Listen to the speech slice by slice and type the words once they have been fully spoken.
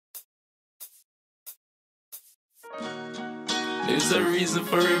There's a reason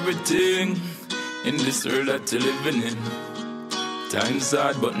for everything in this world that you're living in. Time's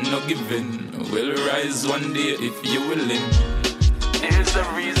hard but no giving. We'll rise one day if you're willing. There's a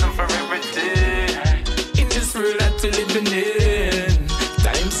reason for everything in this world that you're living in.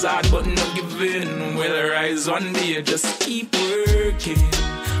 Time's hard but no giving. We'll rise one day, just keep working.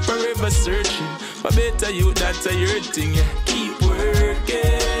 Forever searching for better you, that's a your thing, yeah. Keep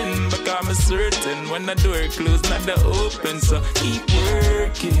working, because I'm certain when the door closed, not the open. So keep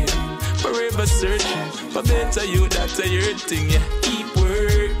working, forever searching for better you, that's a your thing, yeah. Keep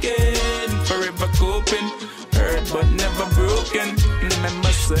working, forever coping, hurt but never broken. Remember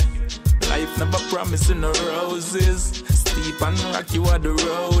say, life never promising no roses. Steep and rocky what the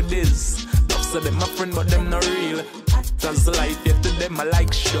road is. Love say them my friend but them not real. Cause life yet to them I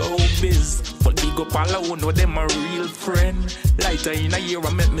like showbiz. But big up all I who know them a real friend. Lighter in a year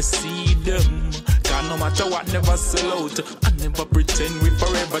I make me see them. Cause no matter what never sell out. I never pretend we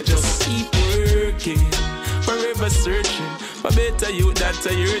forever, just keep working. Forever searching for better you, that's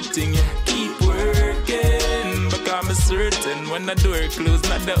a your thing, yeah. Keep working, because I'm certain when the door closed,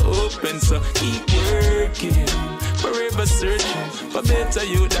 not the open. So keep working, forever searching for better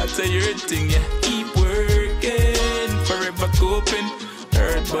you, that's a your thing, yeah. Keep working, forever coping,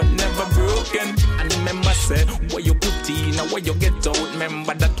 hurt but never broken. And remember say, what you put in and what you get out.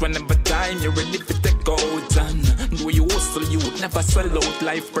 Remember that whenever time you're ready to take out. And the way you hustle, you would never sell out.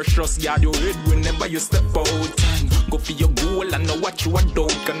 Life precious, guard your head whenever you step out. And go for your goal and know what you are doing.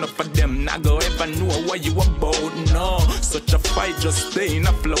 Cause enough of them not go ever know what you about. No, such a fight, just staying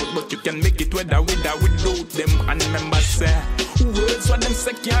afloat. But you can make it whether with or without them. And remember say, words what them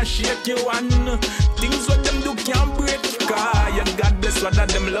say can't shake you, and things what them do can't break. Cause you God bless what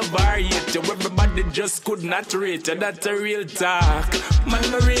them love or hate you. Everybody just could not rate you, that's a real talk. Man,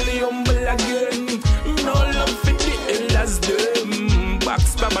 no really humble again. No love for the elders them.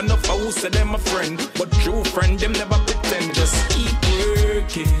 Backstab enough for who say them a friend. But true friend, them never pretend. Just keep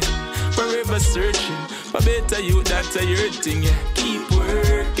working, forever searching for better you, that's a your thing, yeah. Keep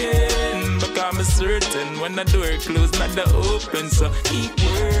working, because I'm certain when the door closed, not the open. So keep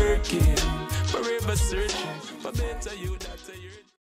working, forever searching for better you, that's a your